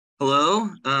Hello,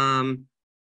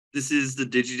 this is the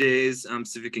DigiDaze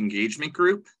Civic Engagement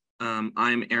Group.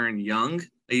 I'm Aaron Young.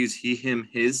 I use he, him,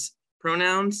 his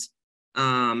pronouns.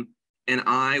 And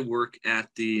I work at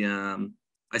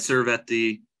I serve at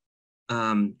the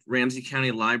Ramsey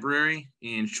County Library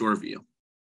in Shoreview.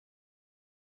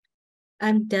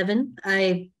 I'm Devin.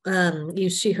 I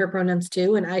use she, her pronouns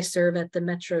too, and I serve at the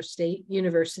Metro State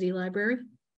University Library.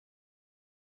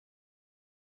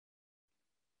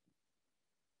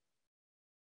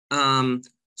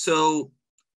 So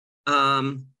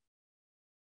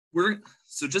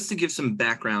just to give some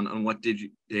background on what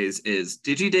DigiDaze is.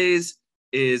 DigiDaze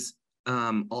is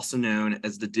also known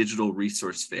as the Digital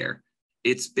Resource Fair.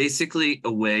 It's basically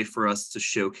a way for us to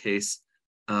showcase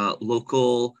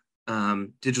local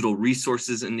digital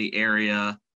resources in the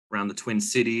area around the Twin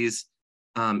Cities.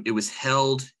 It was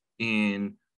held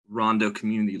in Rondo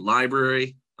Community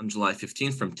Library on July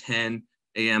 15th from 10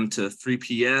 a.m. to 3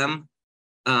 p.m.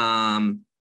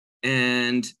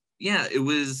 And yeah, it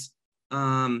was,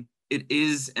 it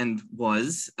is and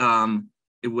was a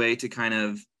way to kind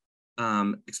of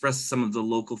express some of the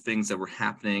local things that were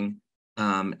happening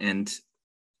and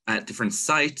at different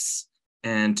sites,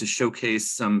 and to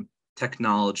showcase some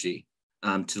technology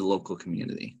to the local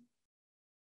community.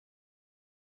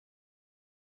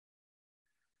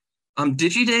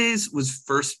 DigiDaze was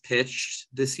first pitched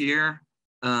this year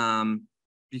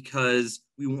because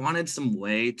we wanted some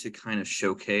way to kind of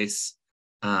showcase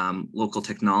local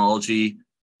technology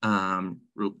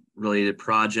related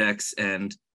projects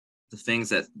and the things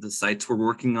that the sites were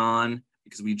working on,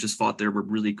 because we just thought there were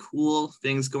really cool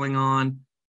things going on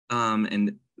and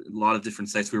a lot of different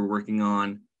sites we were working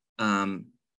on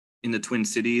in the Twin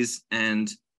Cities.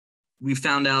 And we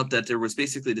found out that there was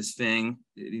basically this thing,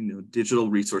 Digital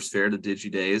Resource Fair, the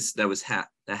DigiDaze,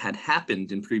 that had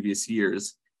happened in previous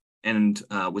years and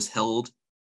was held,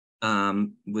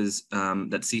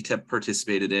 that CTEP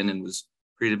participated in and was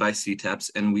created by CTEPs.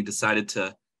 And we decided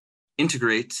to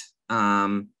integrate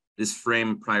this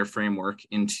prior framework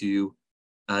into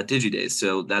DigiDaze.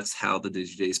 So that's how the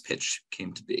DigiDaze pitch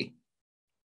came to be.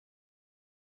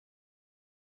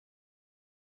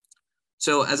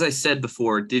 So as I said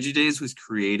before, DigiDaze was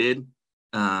created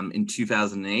in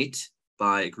 2008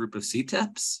 by a group of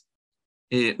CTEPs.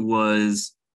 It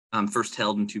was first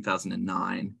held in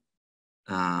 2009.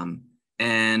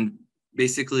 And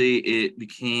basically it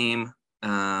became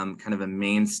kind of a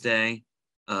mainstay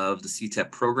of the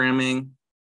CTEP programming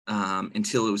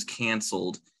until it was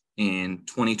canceled in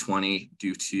 2020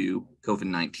 due to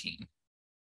COVID-19.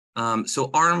 So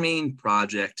our main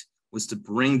project was to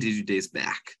bring DigiDaze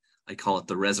back. I call it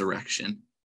the resurrection.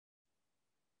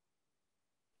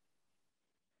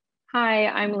 Hi,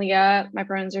 I'm Leah. My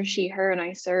pronouns are she, her, and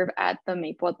I serve at the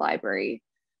Maplewood Library.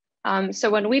 So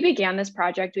when we began this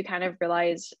project, we kind of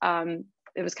realized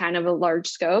it was kind of a large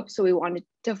scope. So we wanted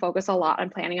to focus a lot on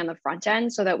planning on the front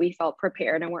end so that we felt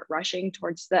prepared and weren't rushing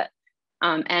towards the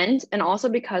end. And also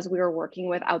because we were working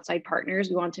with outside partners,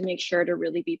 we wanted to make sure to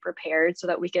really be prepared so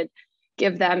that we could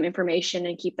give them information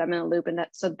and keep them in a loop, and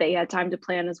that so they had time to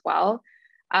plan as well.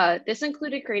 This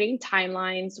included creating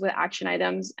timelines with action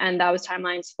items, and that was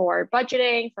timelines for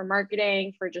budgeting, for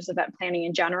marketing, for just event planning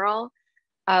in general.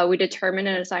 We determined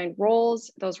and assigned roles.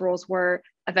 Those roles were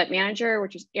event manager,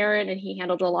 which was Aaron, and he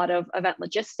handled a lot of event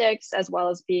logistics, as well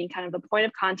as being kind of the point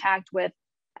of contact with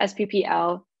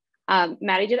SPPL.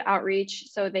 Maddie did outreach,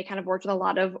 so they kind of worked with a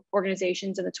lot of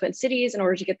organizations in the Twin Cities in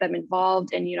order to get them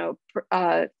involved and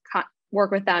work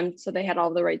with them so they had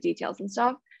all the right details and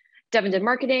stuff. Devin did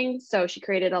marketing, so she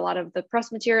created a lot of the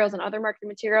press materials and other marketing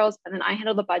materials, and then I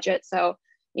handled the budget, so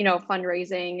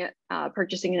fundraising,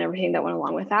 purchasing, and everything that went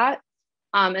along with that.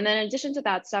 And then in addition to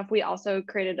that stuff, we also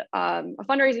created a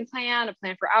fundraising plan, a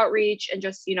plan for outreach, and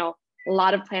just a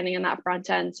lot of planning on that front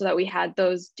end so that we had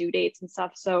those due dates and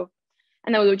stuff. So,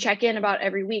 and then we would check in about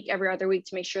every week, every other week,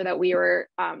 to make sure that we were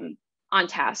on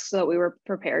task, so that we were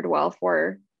prepared well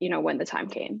for when the time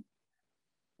came.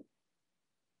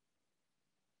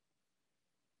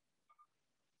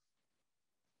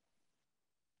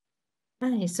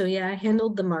 Hi, so yeah, I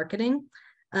handled the marketing.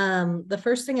 The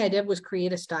first thing I did was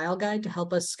create a style guide to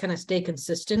help us kind of stay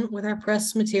consistent with our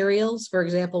press materials. For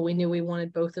example, we knew we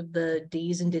wanted both of the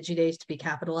D's and DigiDaze to be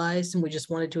capitalized, and we just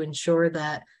wanted to ensure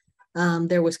that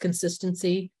there was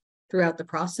consistency throughout the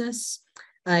process.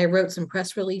 I wrote some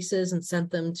press releases and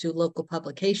sent them to local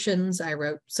publications. I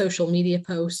wrote social media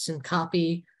posts and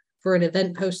copy for an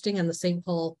event posting on the St.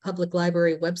 Paul Public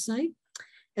Library website.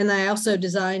 And I also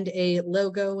designed a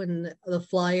logo and the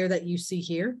flyer that you see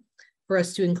here for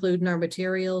us to include in our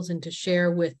materials and to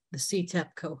share with the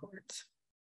CTEP cohort.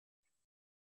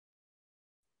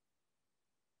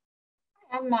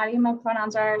 I'm Maddie. My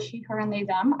pronouns are she, her, and they,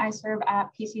 them. I serve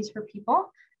at PCs for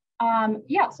People.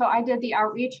 Yeah, so I did the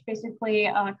outreach, basically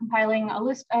compiling a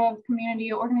list of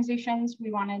community organizations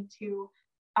we wanted to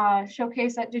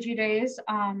showcase at DigiDaze,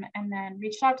 and then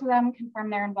reached out to them,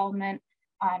 confirmed their involvement,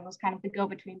 and was kind of the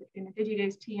go-between between the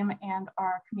DigiDaze team and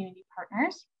our community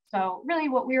partners. So really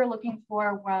what we were looking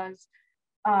for was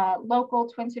local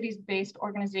Twin Cities-based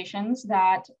organizations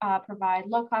that provide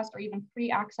low-cost or even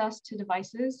free access to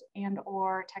devices and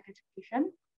or tech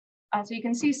education. So you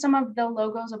can see some of the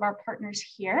logos of our partners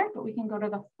here, but we can go to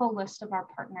the full list of our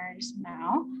partners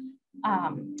now.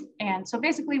 And so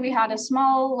basically we had a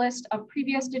small list of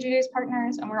previous DigiDaze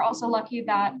partners, and we're also lucky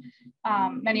that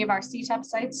many of our CTEP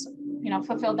sites,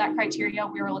 fulfilled that criteria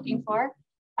we were looking for.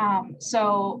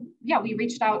 So yeah, we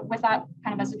reached out with that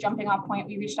kind of as a jumping off point.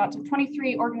 We reached out to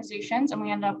 23 organizations, and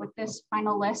we ended up with this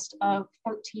final list of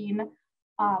 13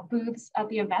 booths at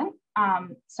the event.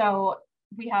 So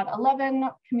we had 11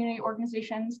 community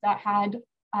organizations that had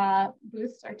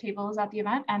booths or tables at the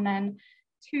event, and then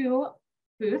 2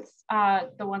 booths,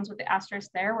 the ones with the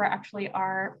asterisk there, were actually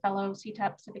our fellow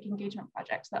CTEP civic engagement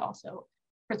projects that also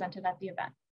presented at the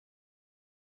event.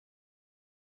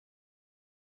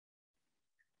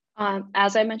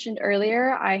 As I mentioned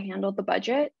earlier, I handled the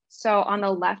budget. So on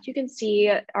the left, you can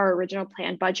see our original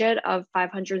planned budget of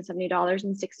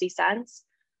 $570.60.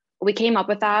 We came up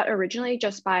with that originally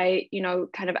just by,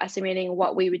 kind of estimating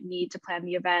what we would need to plan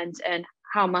the event and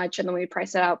how much, and then we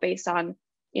priced it out based on,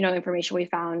 information we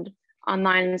found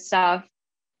online and stuff.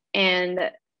 And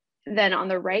then on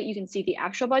the right, you can see the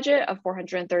actual budget of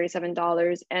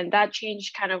 $437, and that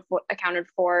change kind of accounted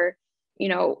for,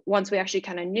 once we actually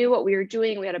kind of knew what we were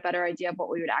doing, we had a better idea of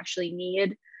what we would actually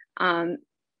need,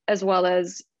 as well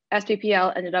as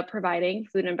SPPL ended up providing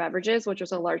food and beverages, which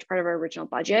was a large part of our original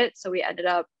budget. So we ended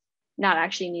up not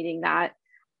actually needing that,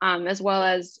 as well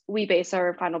as we base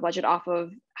our final budget off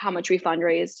of how much we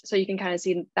fundraised. So you can kind of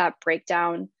see that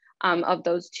breakdown of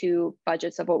those 2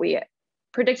 budgets of what we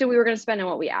predicted we were going to spend and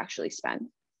what we actually spent.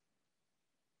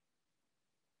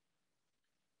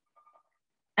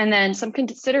 And then some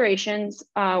considerations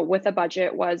with the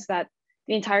budget was that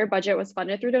the entire budget was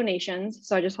funded through donations.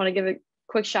 So I just want to give a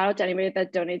quick shout out to anybody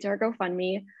that donated to our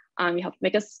GoFundMe. You helped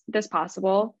make this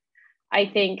possible. I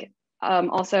think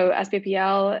also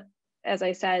SPPL, as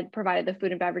I said, provided the food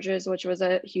and beverages, which was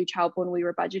a huge help when we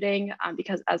were budgeting,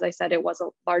 because as I said, it was a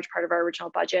large part of our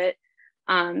original budget.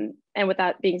 And with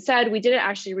that being said, we didn't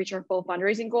actually reach our full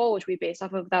fundraising goal, which we based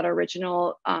off of that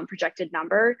original projected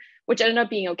number, which ended up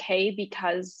being okay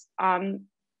because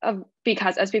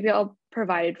SPPL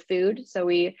provided food. So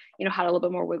we, had a little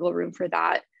bit more wiggle room for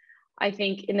that. I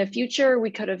think in the future, we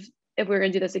could have, if we were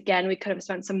going to do this again, we could have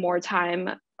spent some more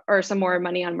time or some more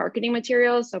money on marketing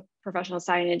materials, so professional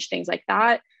signage, things like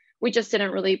that. We just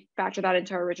didn't really factor that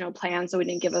into our original plan, so we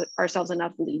didn't give ourselves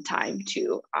enough lead time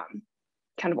to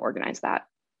kind of organize that.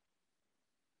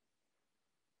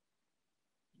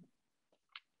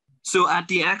 So at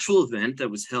the actual event that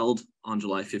was held on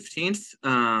July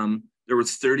 15th, there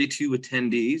was 32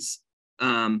 attendees,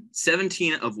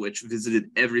 17 of which visited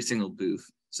every single booth.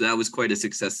 So that was quite a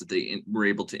success that they were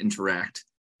able to interact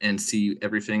and see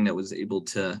everything that was able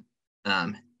to,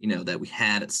 that we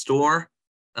had at store.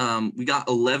 We got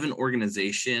 11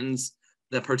 organizations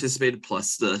that participated,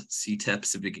 plus the CTEP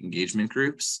civic engagement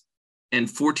groups, and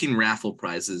 14 raffle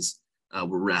prizes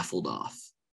were raffled off.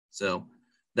 So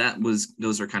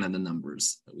those are kind of the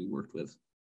numbers that we worked with.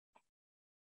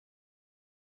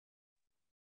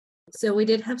 So we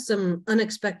did have some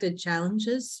unexpected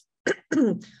challenges,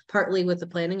 partly with the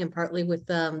planning and partly with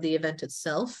the event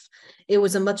itself. It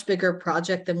was a much bigger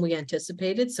project than we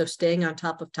anticipated, so staying on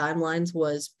top of timelines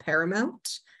was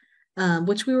paramount,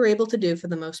 which we were able to do for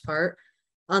the most part.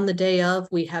 On the day of,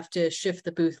 we have to shift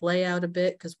the booth layout a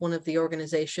bit because one of the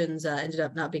organizations ended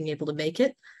up not being able to make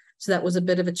it. So that was a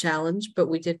bit of a challenge, but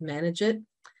we did manage it.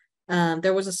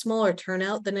 There was a smaller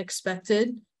turnout than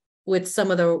expected, with some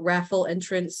of the raffle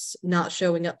entrants not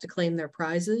showing up to claim their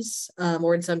prizes,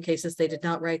 or in some cases, they did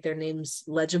not write their names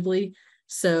legibly.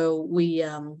 So we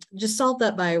just solved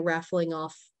that by raffling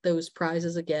off those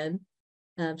prizes again.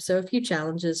 So a few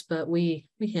challenges, but we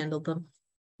handled them.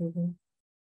 Mm-hmm.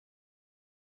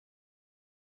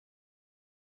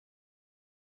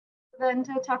 Then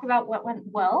to talk about what went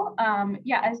well,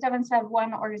 yeah, as Devin said,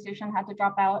 one organization had to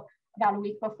drop out about a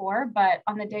week before, but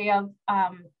on the day of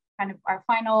kind of our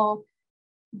final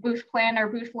booth plan or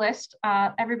booth list,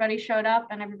 everybody showed up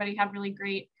and everybody had really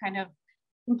great kind of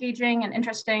engaging and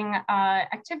interesting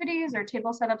activities or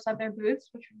table setups at their booths,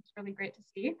 which was really great to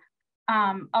see.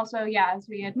 Also, yeah, as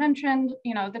we had mentioned,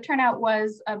 you know, the turnout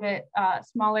was a bit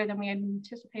smaller than we had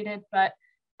anticipated, but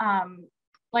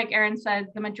like Erin said,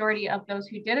 the majority of those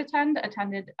who did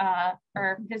attended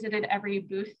or visited every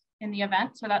booth in the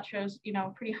event. So that shows, you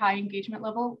know, pretty high engagement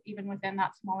level, even within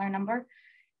that smaller number.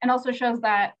 And also shows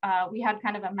that we had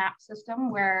kind of a map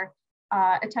system where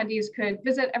attendees could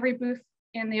visit every booth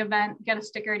in the event, get a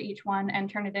sticker at each one, and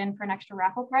turn it in for an extra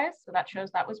raffle prize. So that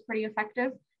shows that was pretty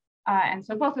effective. And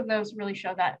so both of those really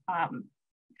show that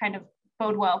kind of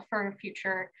bode well for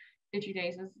future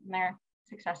DigiDays and their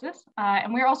successes.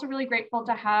 And we're also really grateful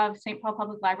to have St. Paul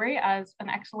Public Library as an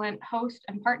excellent host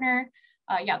and partner.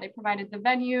 Yeah, they provided the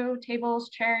venue, tables,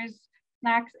 chairs,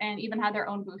 snacks, and even had their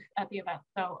own booth at the event.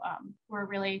 So we're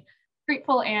really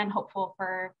grateful and hopeful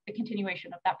for the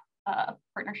continuation of that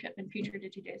partnership in future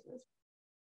DigiDays.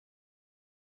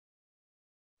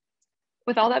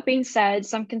 With all that being said,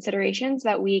 some considerations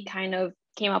that we kind of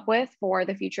came up with for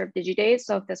the future of DigiDays.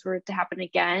 So if this were to happen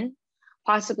again,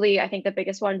 possibly, I think the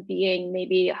biggest one being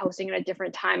maybe hosting at a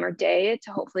different time or day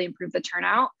to hopefully improve the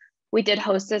turnout. We did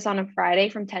host this on a Friday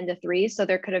from 10 to 3. So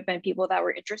there could have been people that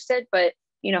were interested, but,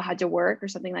 you know, had to work or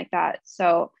something like that.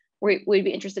 So we'd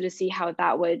be interested to see how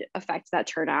that would affect that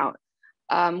turnout.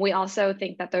 We also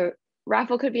think that the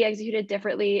raffle could be executed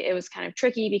differently. It was kind of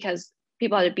tricky because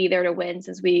people had to be there to win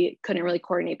since we couldn't really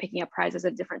coordinate picking up prizes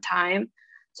at a different time.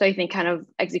 So I think kind of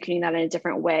executing that in a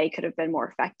different way could have been more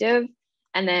effective.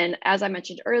 And then, as I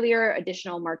mentioned earlier,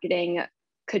 additional marketing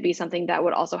could be something that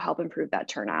would also help improve that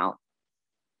turnout.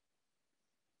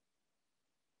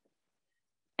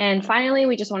 And finally,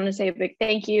 we just wanted to say a big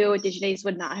thank you. DigiDays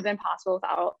would not have been possible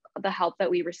without the help that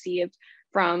we received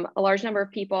from a large number of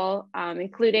people,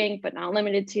 including, but not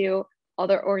limited to,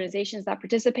 other organizations that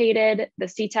participated, the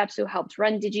CTEPs who helped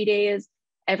run DigiDays,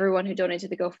 everyone who donated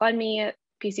to the GoFundMe,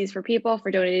 PCs for People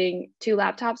for donating 2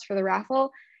 laptops for the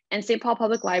raffle, and St. Paul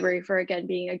Public Library for, again,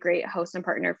 being a great host and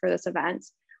partner for this event.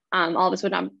 All this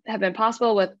would not have been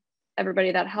possible with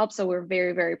everybody that helped, so we're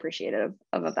very, very appreciative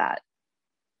of that.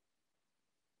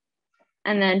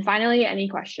 And then finally, any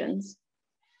questions?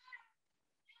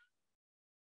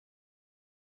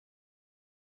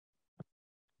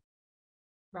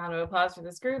 Round of applause for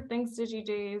this group. Thanks,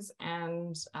 DigiDays.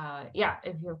 And yeah,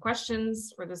 if you have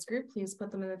questions for this group, please put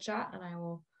them in the chat and I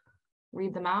will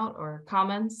read them out, or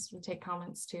comments. We take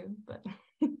comments too, but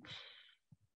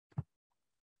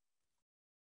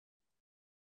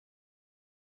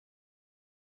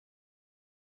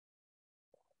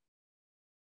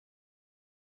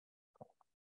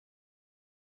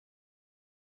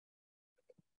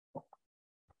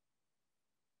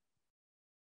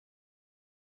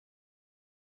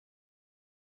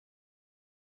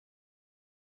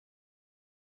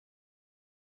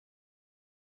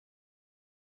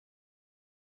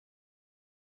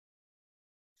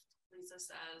Lisa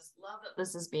says, love that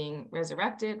this is being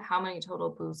resurrected. How many total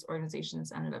booths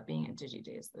organizations ended up being at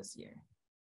DigiDays this year?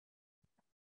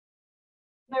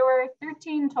 There were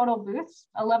 13 total booths.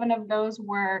 11 of those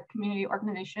were community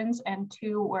organizations and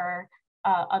 2 were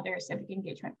other civic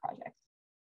engagement projects.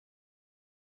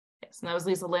 Yes, and that was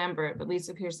Lisa Lambert, but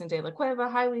Lisa Pearson de la Cueva.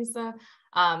 Hi, Lisa.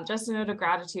 Just a note of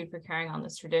gratitude for carrying on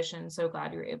this tradition. So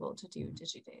glad you were able to do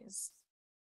DigiDays.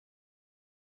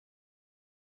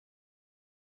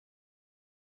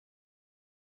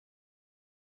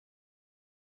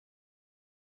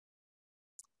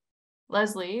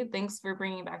 Leslie, thanks for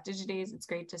bringing back DigiDays. It's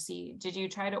great to see. Did you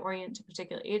try to orient to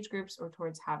particular age groups or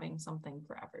towards having something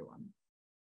for everyone?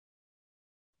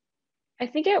 I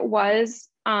think it was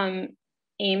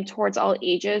aimed towards all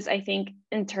ages. I think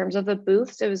in terms of the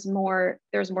booths, there was more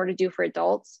to do for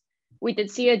adults. We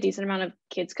did see a decent amount of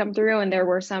kids come through, and there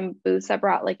were some booths that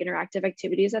brought like interactive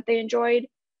activities that they enjoyed.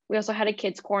 We also had a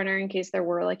kids corner in case there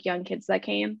were like young kids that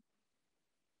came,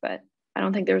 but I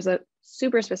don't think there was a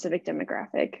super specific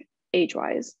demographic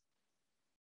age-wise.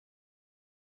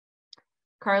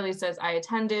 Carly says, I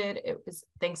attended.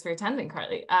 Thanks for attending,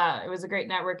 Carly. It was a great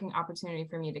networking opportunity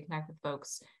for me to connect with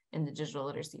folks in the digital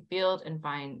literacy field and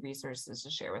find resources to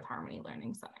share with Harmony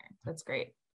Learning Center. That's great.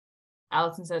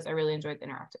 Allison says, I really enjoyed the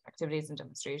interactive activities and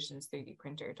demonstrations, 3D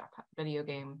printer, video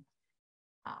game,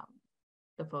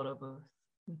 the photo booth.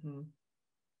 Mm-hmm.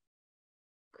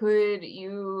 Could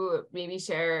you maybe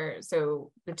share,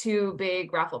 so the 2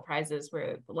 big raffle prizes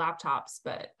were the laptops,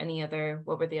 but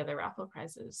what were the other raffle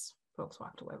prizes folks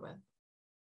walked away with?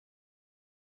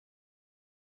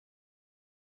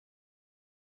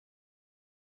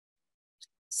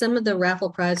 Some of the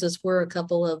raffle prizes were a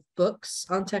couple of books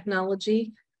on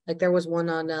technology. Like there was one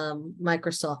on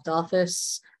Microsoft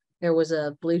Office. There was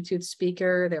a Bluetooth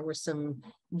speaker. There were some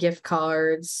gift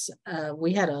cards.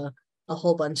 We had a a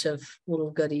whole bunch of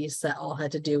little goodies that all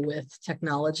had to do with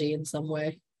technology in some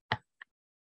way.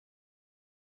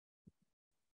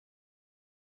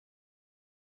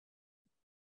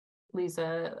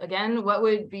 Lisa, again, what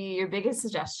would be your biggest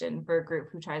suggestion for a group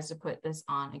who tries to put this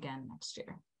on again next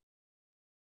year?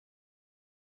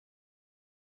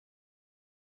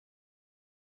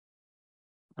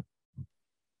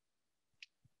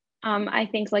 I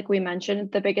think, like we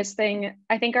mentioned, the biggest thing,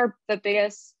 the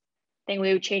biggest thing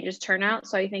we would change is turnout.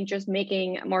 So I think just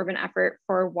making more of an effort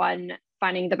for one,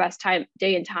 finding the best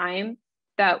day and time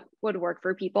that would work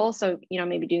for people. So,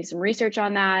 maybe doing some research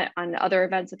on that, on other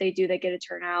events that they do that get a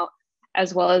turnout,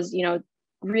 as well as,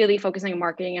 really focusing on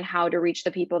marketing and how to reach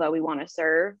the people that we want to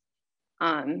serve.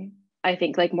 I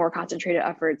think like more concentrated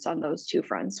efforts on those two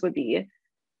fronts would be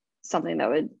something that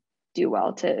would do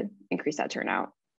well to increase that turnout.